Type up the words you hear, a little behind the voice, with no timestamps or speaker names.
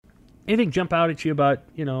Anything jump out at you about,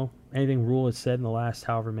 anything Rule has said in the last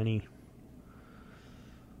however many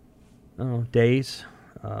days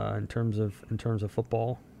in terms of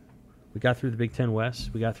football? We got through the Big Ten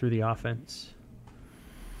West. We got through the offense.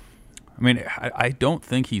 I mean, I don't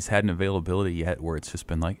think he's had an availability yet where it's just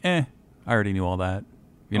been like, I already knew all that.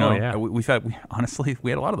 Yeah. Honestly,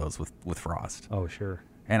 we had a lot of those with Frost. Oh, sure.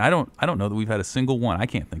 And I don't know that we've had a single one. I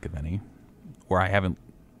can't think of any where I haven't,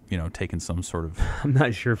 taken some sort of. I'm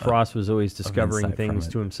not sure Frost was always discovering things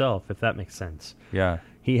to himself, if that makes sense. Yeah,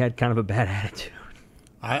 he had kind of a bad attitude.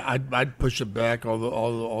 I'd push it back all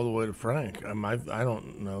the way to Frank. I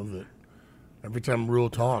don't know that every time Rule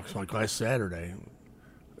talks, like last Saturday,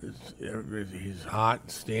 he's hot,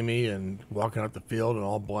 and steamy, and walking out the field in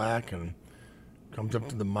all black, and comes up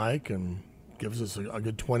to the mic and gives us a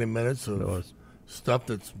good 20 minutes of stuff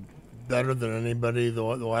that's better than anybody the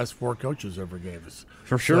last 4 coaches ever gave us.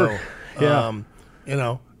 For sure. So,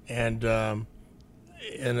 yeah. And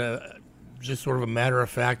in a just sort of a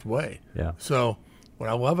matter-of-fact way. Yeah. So what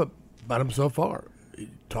I love about him so far, he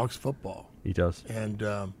talks football. He does. And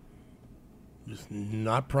there's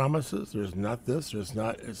not promises. There's not this. There's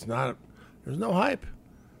no hype.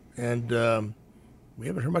 And we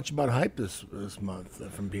haven't heard much about hype this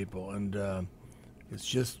month from people. And it's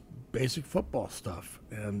just basic football stuff.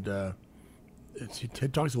 And he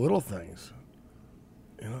talks little things.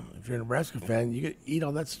 If you're a Nebraska fan, you get eat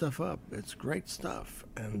all that stuff up. It's great stuff.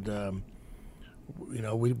 And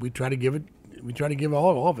we try to give it. We try to give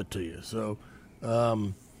all of it to you. So,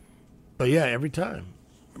 but yeah, every time,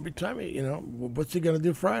 what's he going to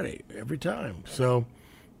do Friday? Every time. So,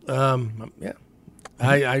 yeah,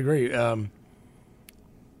 I agree.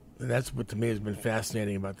 That's what to me has been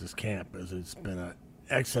fascinating about this camp is it's been a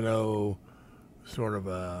X and O sort of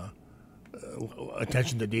a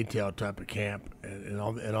attention to detail type of camp and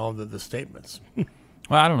all the statements. Well,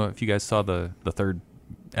 I don't know if you guys saw the third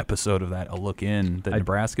episode of that A Look In that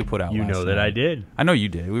Nebraska put out. You know that night. I did. I know you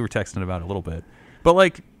did. We were texting about it a little bit, but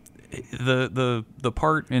like the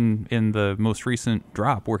part in the most recent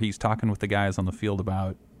drop where he's talking with the guys on the field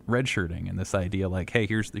about redshirting and this idea like, hey,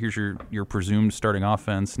 here's your presumed starting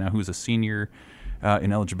offense now. Who's a senior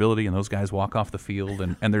in eligibility, and those guys walk off the field,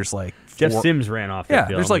 and there's like Jeff Sims ran off. The field.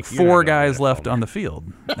 There's like 4 guys left on the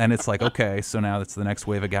field, and it's like, okay, so now that's the next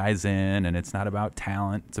wave of guys in, and it's not about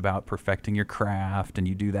talent, it's about perfecting your craft, and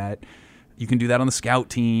you do that. You can do that on the scout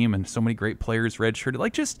team, and so many great players redshirted.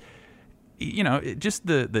 Like just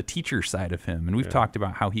the teacher side of him, and we've talked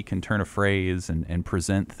about how he can turn a phrase and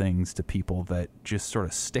present things to people that just sort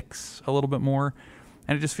of sticks a little bit more.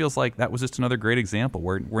 And it just feels like that was just another great example.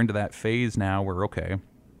 We're into that phase now where, okay,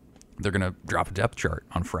 they're going to drop a depth chart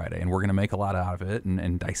on Friday, and we're going to make a lot out of it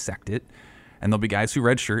and dissect it. And there'll be guys who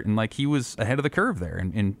redshirt, and like he was ahead of the curve there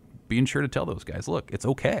and being sure to tell those guys, look, it's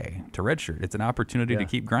okay to redshirt. It's an opportunity to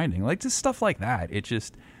keep grinding. Like just stuff like that. It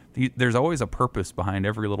just there's always a purpose behind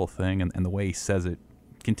every little thing, and the way he says it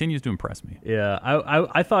continues to impress me. Yeah,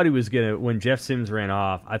 I thought he was going to, when Jeff Sims ran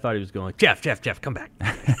off, I thought he was going like, Jeff, come back.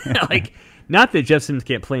 Like, not that Jeff Sims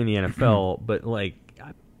can't play in the NFL, but like,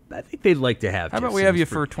 I think they'd like to have How Jeff about we Sims have you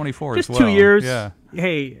for 24 just as well? 2 years. Yeah.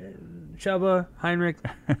 Hey, Chubba, Heinrich,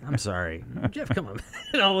 I'm sorry. Jeff, come on.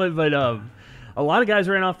 But a lot of guys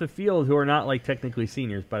ran off the field who are not like technically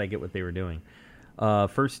seniors, but I get what they were doing.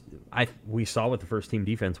 We saw what the first team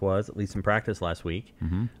defense was, at least in practice last week.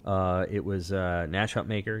 Mm-hmm. It was Nash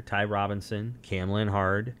Hutmaker, Ty Robinson, Cam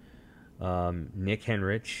Lenhard, Nick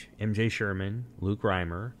Henrich, MJ Sherman, Luke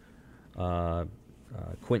Reimer,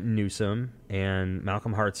 Quentin Newsom, and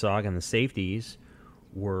Malcolm Hartzog, and the safeties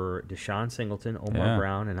were Deshaun Singleton, Omar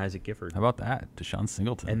Brown, and Isaac Gifford. How about that, Deshaun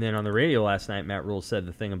Singleton? And then on the radio last night, Matt Rule said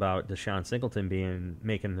the thing about Deshaun Singleton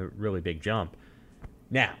making the really big jump.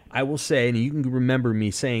 Now, I will say, and you can remember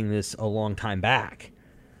me saying this a long time back,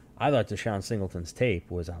 I thought Deshaun Singleton's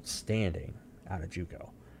tape was outstanding out of JUCO.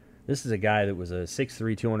 This is a guy that was a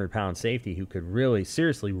 6'3", 200-pound safety who could really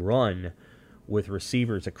seriously run with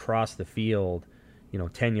receivers across the field,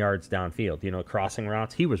 10 yards downfield, crossing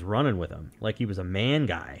routes. He was running with them like he was a man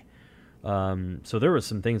guy. So there was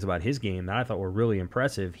some things about his game that I thought were really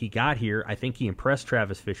impressive. He got here. I think he impressed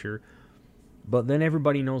Travis Fisher. But then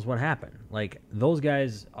everybody knows what happened. Like, those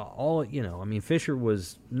guys, Fisher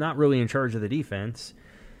was not really in charge of the defense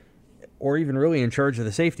or even really in charge of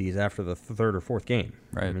the safeties after the third or fourth game.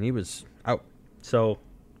 Right. I mean, he was out. So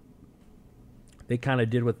they kind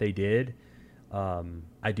of did what they did.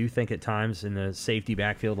 I do think at times in the safety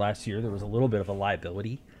backfield last year there was a little bit of a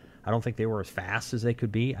liability. I don't think they were as fast as they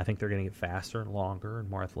could be. I think they're going to get faster and longer and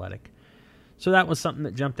more athletic. So that was something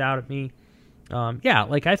that jumped out at me. Yeah,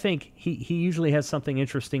 like I think he usually has something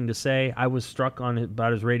interesting to say. I was struck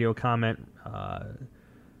about his radio comment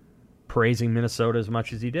praising Minnesota as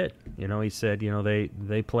much as he did. He said,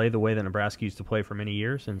 they play the way that Nebraska used to play for many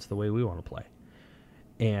years, and it's the way we want to play.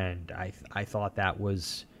 And I thought that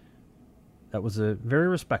was a very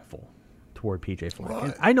respectful toward PJ Fleck.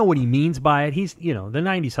 Well, I know what he means by it. He's, the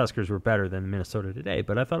 90s Huskers were better than Minnesota today,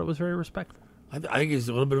 but I thought it was very respectful. I think he's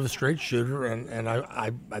a little bit of a straight shooter, and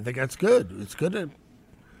I think that's good. It's good to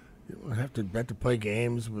you don't have to play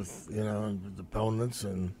games with with opponents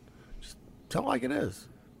and just tell like it is.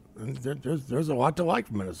 And there's a lot to like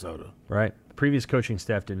from Minnesota. Right. The previous coaching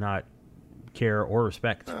staff did not care or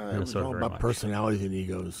respect It Minnesota was all very about much. personalities and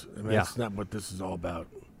egos. I mean, Yeah. that's not what this is all about.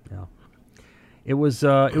 Yeah. It was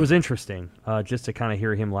interesting just to kind of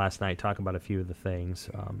hear him last night talk about a few of the things.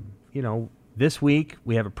 This week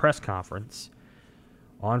we have a press conference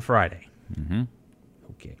on Friday. Mm-hmm.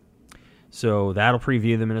 Okay. So that'll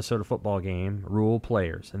preview the Minnesota football game, Rule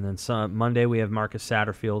players. And then Monday we have Marcus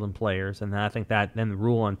Satterfield and players. And then I think then the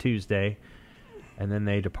Rule on Tuesday, and then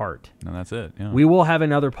they depart. And that's it. Yeah. We will have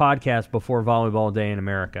another podcast before Volleyball Day in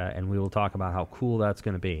America, and we will talk about how cool that's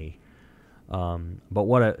going to be.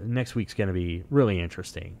 But next week's going to be really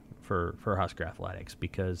interesting for Husker athletics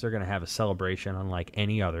because they're going to have a celebration unlike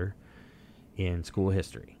any other in school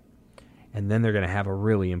history. And then they're going to have a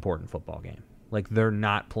really important football game. Like, they're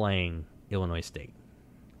not playing Illinois State.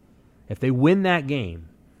 If they win that game,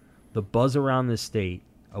 the buzz around this state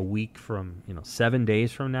a week from, 7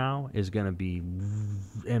 days from now is going to be,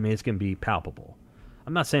 it's going to be palpable.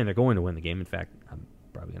 I'm not saying they're going to win the game. In fact, I'm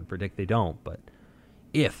probably going to predict they don't. But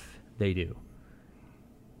if they do,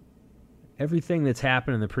 everything that's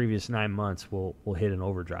happened in the previous 9 months will hit an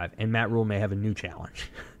overdrive. And Matt Rule may have a new challenge.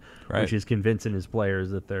 Right. Which is convincing his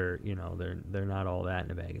players that they're not all that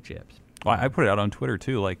in a bag of chips. Well, I put it out on Twitter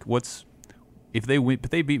too. Like, if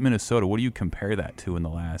they beat Minnesota? What do you compare that to in the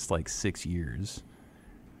last 6 years?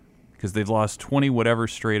 Because they've lost 20 whatever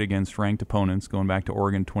straight against ranked opponents, going back to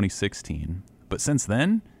Oregon 2016. But since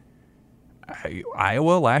then,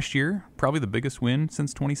 Iowa last year probably the biggest win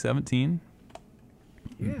since 2017.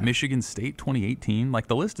 Yeah. Michigan State 2018.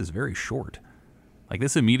 The list is very short.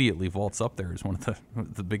 This immediately vaults up there as one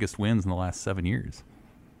of the biggest wins in the last 7 years.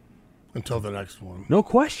 Until the next one. No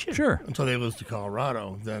question. Sure. Until they lose to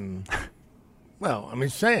Colorado, then, well, I mean,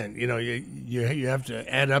 you have to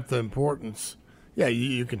add up the importance. Yeah,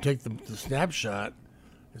 you can take the snapshot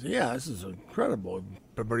and say, yeah, this is incredible.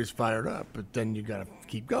 Everybody's fired up, but then you got to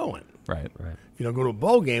keep going. Right. If you don't go to a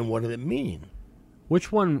bowl game, what does it mean? Which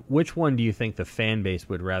one do you think the fan base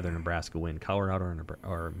would rather Nebraska win, Colorado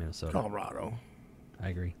or Minnesota? Colorado. I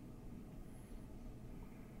agree.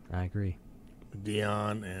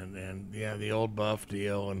 Dion and the old buff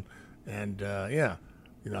deal and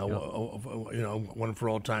one for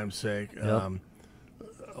old time's sake. Yep.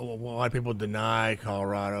 A lot of people deny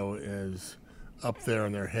Colorado is up there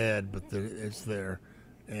in their head, but it's there,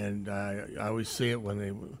 and I always see it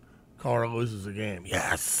when Colorado loses a game.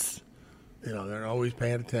 Yes, they're always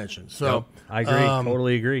paying attention. So yep. I agree,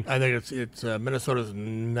 totally agree. I think it's Minnesota's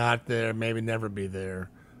not there, maybe never be there.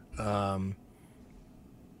 I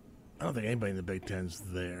don't think anybody in the Big Ten's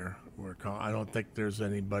there. I don't think there's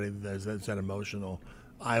anybody that's that emotional.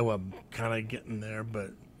 Iowa kind of getting there,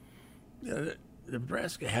 but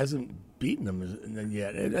Nebraska hasn't beaten them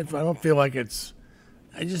yet. I don't feel like it's.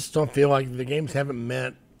 I just don't feel like the games haven't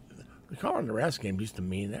meant. The Colorado Nebraska game used to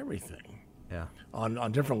mean everything. Yeah.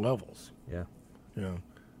 On different levels. Yeah.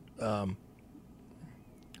 I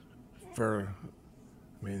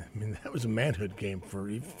mean that was a manhood game for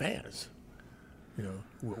even fans.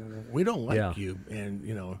 We don't like you, and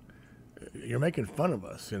you're making fun of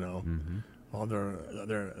us. Mm-hmm. All their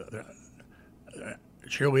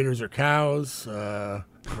cheerleaders are cows.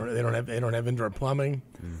 They don't have indoor plumbing.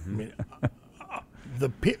 Mm-hmm. I mean,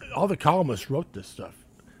 all the columnists wrote this stuff.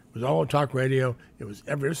 It was all on talk radio. This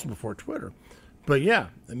was before Twitter, but yeah,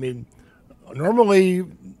 I mean, normally,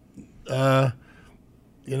 a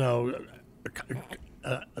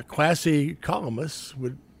classy columnist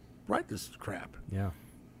would write this crap. Yeah.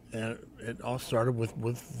 And it all started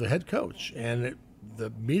with the head coach, and the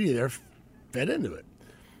media there fed into it.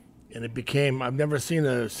 And it became, I've never seen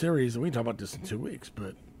a series, and we can talk about this in 2 weeks,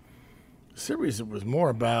 but a series that was more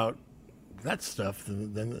about that stuff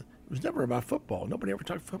than it was never about football. Nobody ever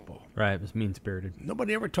talked football. Right, it was mean-spirited.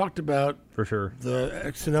 Nobody ever talked about for sure the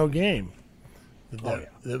X and O game. What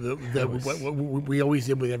we always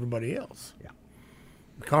did with everybody else. Yeah.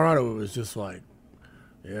 Colorado was just like,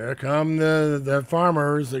 here come the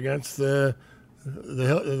farmers against the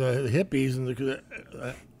hippies and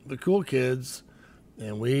the cool kids,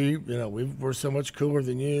 and we're so much cooler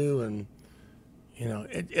than you, and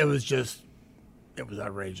it was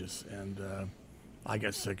outrageous, and I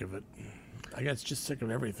got sick of it. I got just sick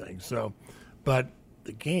of everything. So, but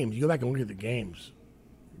the games, you go back and look at the games,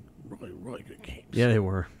 really, really good games. Yeah, they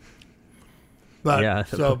were. But yeah,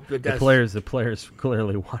 so the players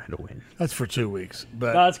clearly wanted to win. That's for 2 weeks.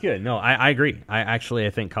 But no, that's good. No, I agree. I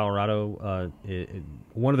think Colorado,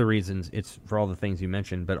 one of the reasons, it's for all the things you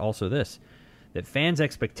mentioned, but also that fans'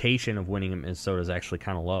 expectation of winning at Minnesota is actually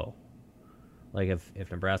kind of low. Like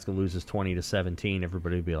if Nebraska loses 20-17,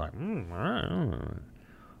 everybody would be like, I don't know.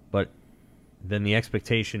 But then the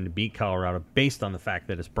expectation to beat Colorado, based on the fact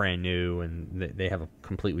that it's brand new and they have a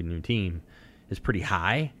completely new team, is pretty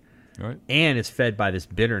high. Right. And it's fed by this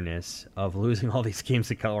bitterness of losing all these games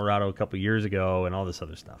to Colorado a couple years ago and all this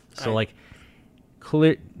other stuff. So,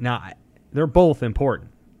 clear now, they're both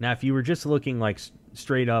important. Now, if you were just looking like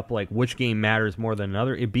straight up, like which game matters more than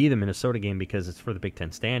another, it'd be the Minnesota game because it's for the Big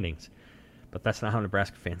Ten standings. But that's not how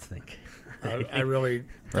Nebraska fans think. I really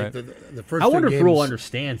think that the first. I wonder two if games, Rule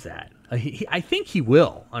understands that. I think he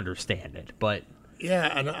will understand it, but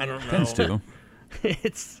yeah, I don't know. Tends to.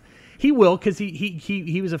 He will, because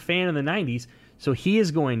he was a fan in the 90s, so he is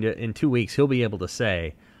going to, in 2 weeks, he'll be able to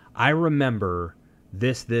say, I remember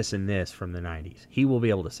this, and this from the 90s. He will be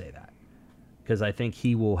able to say that, because I think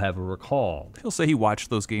he will have recalled. He'll say he watched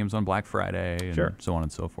those games on Black Friday and Sure. so on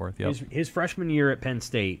and so forth. Yep. His freshman year at Penn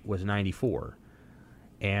State was 94,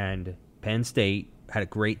 and Penn State had a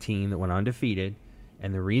great team that went undefeated,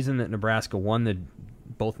 and the reason that Nebraska won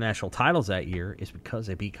both national titles that year is because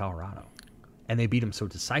they beat Colorado. And they beat them so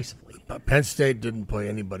decisively. But Penn State didn't play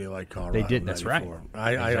anybody like Colorado. They didn't. That's right.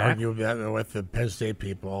 I Exactly. argue that with the Penn State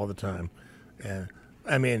people all the time. And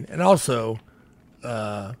and also,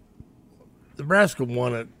 Nebraska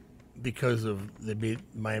won it because they beat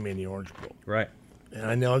Miami in the Orange Bowl. Right. And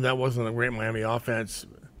I know that wasn't a great Miami offense,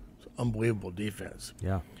 unbelievable defense.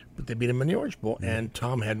 Yeah. But they beat him in the Orange Bowl, and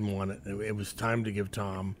Tom hadn't won it. It was time to give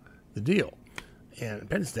Tom the deal. And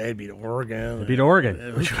Penn State beat Oregon. They beat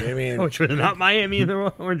Oregon, which was not Miami in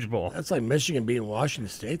the Orange Bowl. That's like Michigan beating Washington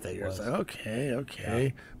State that year. It's like, okay. Yeah.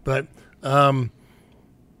 But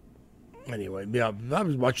anyway, yeah, I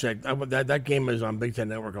was watching that game is on Big Ten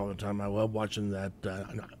Network all the time. I love watching that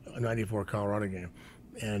 94 Colorado game.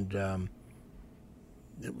 And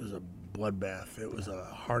it was a bloodbath. It was a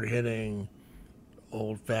hard-hitting,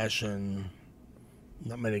 old-fashioned,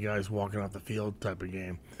 not many guys walking off the field type of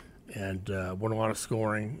game. And wasn't a lot of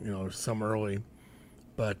scoring, some early,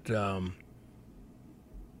 but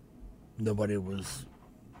nobody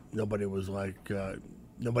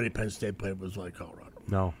Penn State played was like Colorado.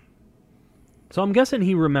 No. So I'm guessing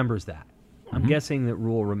he remembers that. I'm guessing that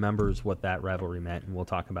Rule remembers what that rivalry meant, and we'll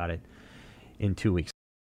talk about it in 2 weeks.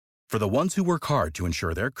 For the ones who work hard to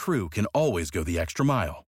ensure their crew can always go the extra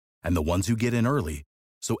mile, and the ones who get in early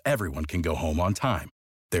so everyone can go home on time,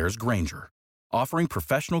 there's Grainger, offering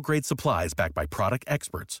professional-grade supplies backed by product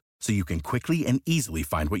experts so you can quickly and easily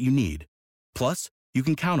find what you need. Plus, you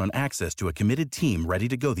can count on access to a committed team ready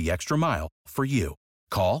to go the extra mile for you.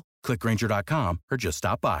 Call, click Grainger.com, or just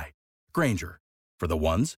stop by. Grainger, for the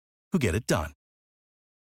ones who get it done.